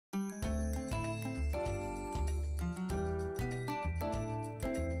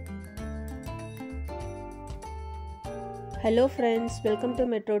Hello friends, welcome to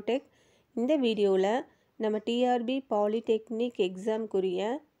Metro Tech. இந்த வீடியோவில் நம்ம TRB Polytechnic exam குறிய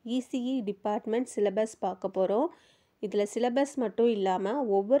ECE department syllabus பார்க்க போகிறோம். இதில் syllabus மட்டும் இல்லாமல்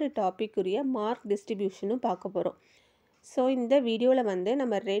ஒவ்வொரு டாபிக் குறிய மார்க் டிஸ்ட்ரிபியூஷனும் பார்க்க போகிறோம். ஸோ இந்த வீடியோவில் வந்து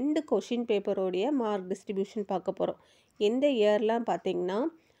நம்ம 2 கொஷின் பேப்பரோடைய மார்க் டிஸ்ட்ரிபியூஷன் பார்க்க போகிறோம். எந்த இயர்லாம் பார்த்தீங்கன்னா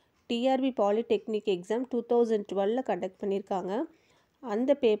TRB Polytechnic exam 2012 கண்டக்ட் பண்ணியிருக்காங்க.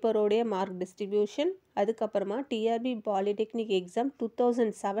 அந்த பேப்பரோடைய மார்க் டிஸ்ட்ரிபியூஷன், அதுக்கப்புறமா TRB பாலிடெக்னிக் எக்ஸாம்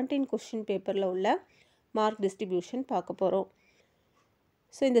 2017 கொஷின் பேப்பரில் உள்ள மார்க் டிஸ்ட்ரிபியூஷன் பார்க்க போகிறோம்.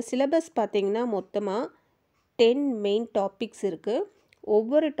 ஸோ இந்த சிலபஸ் பார்த்திங்கன்னா மொத்தமாக 10 மெயின் டாபிக்ஸ் இருக்குது.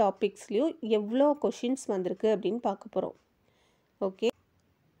 ஒவ்வொரு டாபிக்ஸ்லேயும் எவ்வளோ கொஷின்ஸ் வந்திருக்கு அப்படின்னு பார்க்க போகிறோம். ஓகே,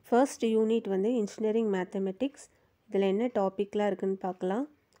 ஃபர்ஸ்ட் யூனிட் வந்து இன்ஜினியரிங் மேத்தமெட்டிக்ஸ். இதில் என்ன டாபிக்லாம் இருக்குதுன்னு பார்க்கலாம்.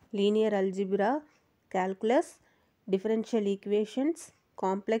 Linear algebra, calculus, differential equations,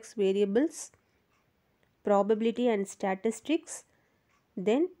 complex variables, probability and statistics,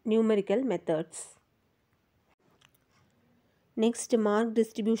 then numerical methods. Next mark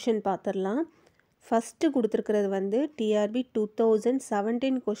distribution பார்த்துடலாம். ஃபஸ்ட்டு கொடுத்துருக்கிறது வந்து TRB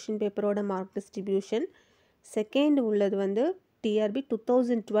 2017 கொஷின் பேப்பரோட மார்க் டிஸ்ட்ரிபியூஷன். செகண்ட் உள்ளது வந்து TRB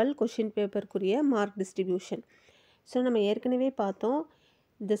 2012 question பேப்பருக்குரிய mark distribution. So நம்ம ஏற்கனவே பார்த்தோம்,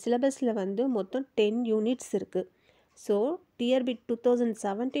 இந்த சிலபஸில் வந்து மொத்தம் 10 யூனிட்ஸ் இருக்குது. ஸோ TRB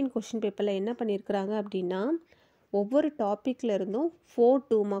 2017 கொஷின் பேப்பரில் என்ன பண்ணியிருக்கிறாங்க அப்படின்னா, ஒவ்வொரு டாப்பிக்கில் இருந்தும்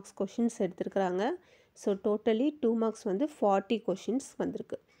 2 marks questions எடுத்துருக்குறாங்க. So totally 2 marks வந்து 40 கொஷின்ஸ்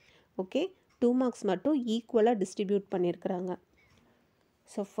வந்திருக்கு. ஓகே, 2 மார்க்ஸ் மட்டும் ஈக்குவலாக டிஸ்ட்ரிபியூட் பண்ணியிருக்கிறாங்க.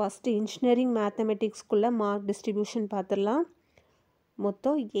 So first engineering மேத்தமெட்டிக்ஸ்குள்ளே mark distribution பார்த்துடலாம்.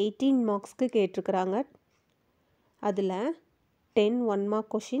 மொத்தம் 18 மார்க்ஸ்க்கு கேட்டிருக்கிறாங்க. அதில் 10 1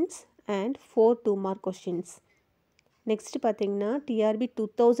 mark questions and 4 2 mark questions. Next பார்த்திங்கன்னா TRB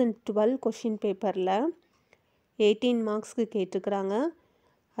 2012 கொஷின் பேப்பரில் 18 மார்க்ஸ்க்கு கேட்டிருக்கிறாங்க.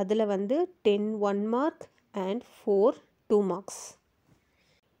 அதில் வந்து 10 1 mark and 4 2 marks.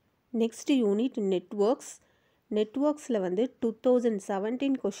 Next unit networks. நெட்வொர்க்ஸில் வந்து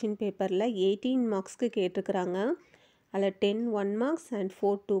 2017 கொஷின் பேப்பரில் 18 மார்க்ஸ்க்கு கேட்டிருக்கிறாங்க. அதில் 10 1 மார்க்ஸ் அண்ட்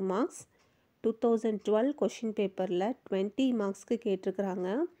 4 2 மார்க்ஸ். 2012 கொஷின் பேப்பரில் 20 மார்க்ஸ்க்கு கேட்டிருக்கிறாங்க.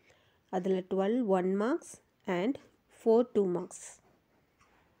 அதில் 12 1 marks and 4 2 marks.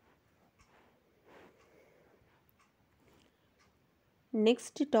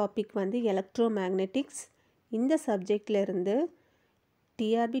 Next topic வந்து எலக்ட்ரோமேக்னெட்டிக்ஸ். இந்த சப்ஜெக்டில் இருந்து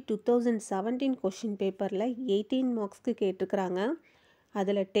TRB 2017 கொஷின் பேப்பரில் 18 மார்க்ஸ்க்கு கேட்டிருக்கிறாங்க.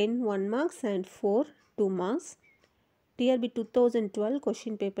 அதில் 10 1 marks and 4 2 marks. TRB 2012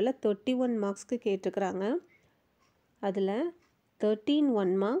 question பேப்பரில் 31 மார்க்ஸ்க்கு கேட்டிருக்கிறாங்க. அதில் 13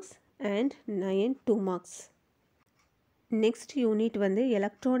 1 marks and 9 2 marks. Next unit வந்து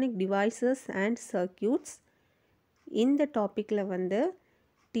எலக்ட்ரானிக் டிவைசஸ் அண்ட் சர்க்கியூட்ஸ். இந்த டாப்பிக்கில் வந்து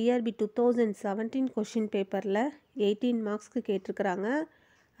TRB 2017 கொஷின் பேப்பரில் 18 மார்க்ஸ்க்கு கேட்டிருக்கிறாங்க.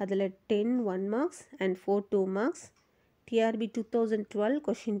 அதில் 10 1 marks and 4 2 marks. TRB 2012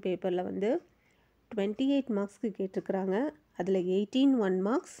 question பேப்பரில் வந்து 28 மார்க்ஸ்க்கு கேட்டிருக்கிறாங்க. அதில் 18 1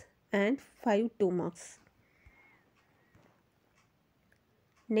 marks and 5 2 marks.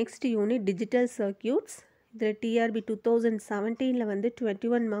 Next unit digital circuits. இதில் TRB 2017 வந்து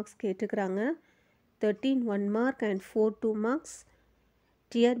 21 மார்க்ஸ் கேட்டிருக்கிறாங்க. 13 1 mark and 4 2 marks.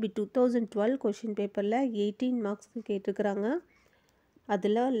 TRB 2012 question பேப்பரில் 18 மார்க்ஸ்க்கு கேட்டிருக்கிறாங்க.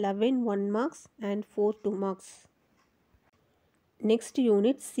 அதில் 11 1 marks and 4 2 marks. Next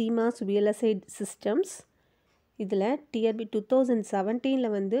unit CMOS VLSI systems. இதில் TRB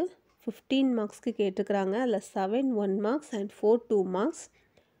 2017 வந்து 15 மார்க்ஸ்க்கு கேட்டிருக்கிறாங்க. அதில் 7 1 மார்க்ஸ் அண்ட் 4 2 மார்க்ஸ்.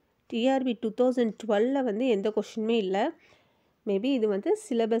 TRB 2012 வந்து எந்த கொஷினுமே இல்லை. மேபி இது வந்து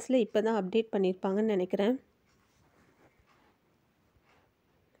சிலபஸில் இப்போ தான் அப்டேட் பண்ணியிருப்பாங்கன்னு நினைக்கிறேன்.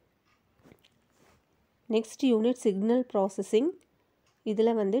 Next unit signal processing.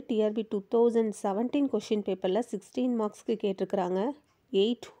 இதில் வந்து TRB 2017 கொஷின் பேப்பரில் 16 மார்க்ஸ்க்கு கேட்டிருக்கிறாங்க.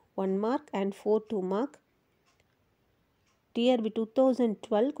 8 1 mark and 4 2 mark. TRB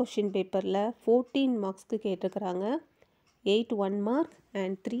 2012 question பேப்பரில் 14 மார்க்ஸ்க்கு கேட்டிருக்கிறாங்க. 8 1 mark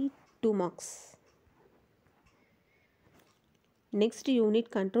and 3 2 marks. Next unit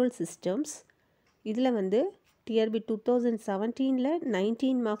control systems. இதில் வந்து TRB 2017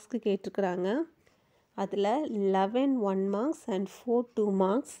 19 மார்க்ஸ்க்கு கேட்டிருக்கிறாங்க. அதில் 11 1 மார்க்ஸ் அண்ட் 4 2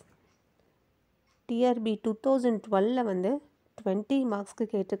 மார்க்ஸ். TRB 2012 வந்து 20 மார்க்ஸ்க்கு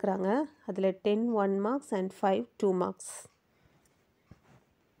கேட்டிருக்கிறாங்க. அதில் 10 1 marks and 5 2 marks.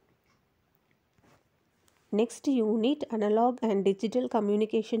 Next unit analogue and digital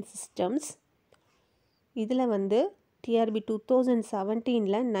communication systems. இதில் வந்து TRB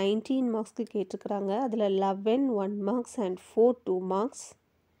 2017ல 19 மார்க்ஸ்க்கு கேட்டிருக்கிறாங்க. அதில் 11 1 மார்க்ஸ் அண்ட் 4 2 மார்க்ஸ்.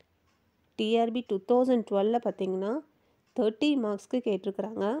 TRB 2012ல பார்த்தீங்கன்னா 30 மார்க்ஸ்க்கு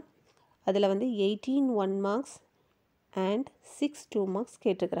கேட்டிருக்கிறாங்க. அதில் வந்து 18 1 மார்க்ஸ் அண்ட் 6 2 மார்க்ஸ்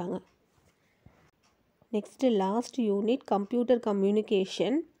கேட்டிருக்கிறாங்க. Next last unit computer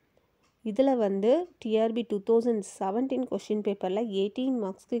communication. இதில் வந்து TRB 2017 கொஷின் பேப்பரில் 18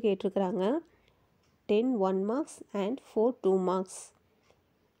 மார்க்ஸ்க்கு கேட்டிருக்கிறாங்க. 10 1 மார்க்ஸ் அண்ட் 4 2 மார்க்ஸ்.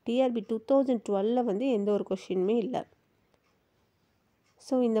 TRB 2012ல் வந்து எந்த ஒரு கொஷினுமே இல்லை.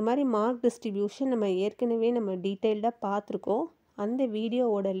 ஸோ இந்த மாதிரி மார்க் டிஸ்ட்ரிபியூஷன் நம்ம ஏற்கனவே டீட்டெயில்டாக பார்த்துருக்கோம். அந்த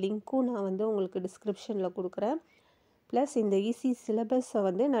வீடியோவோட லிங்க்கும் நான் வந்து உங்களுக்கு டிஸ்கிரிப்ஷனில் கொடுக்குறேன். ப்ளஸ் இந்த ஈஸி சிலபஸை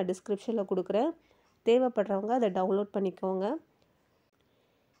வந்து நான் டிஸ்கிரிப்ஷனில் கொடுக்குறேன். தேவைப்படுறவங்க அதை டவுன்லோட் பண்ணிக்கோங்க.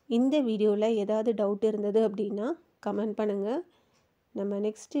 இந்த வீடியோவில் ஏதாவது டவுட் இருந்தது அப்படின்னா கமெண்ட் பண்ணுங்கள். நம்ம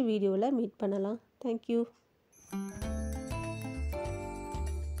நெக்ஸ்ட்டு வீடியோவில் மீட் பண்ணலாம். தேங்க்யூ.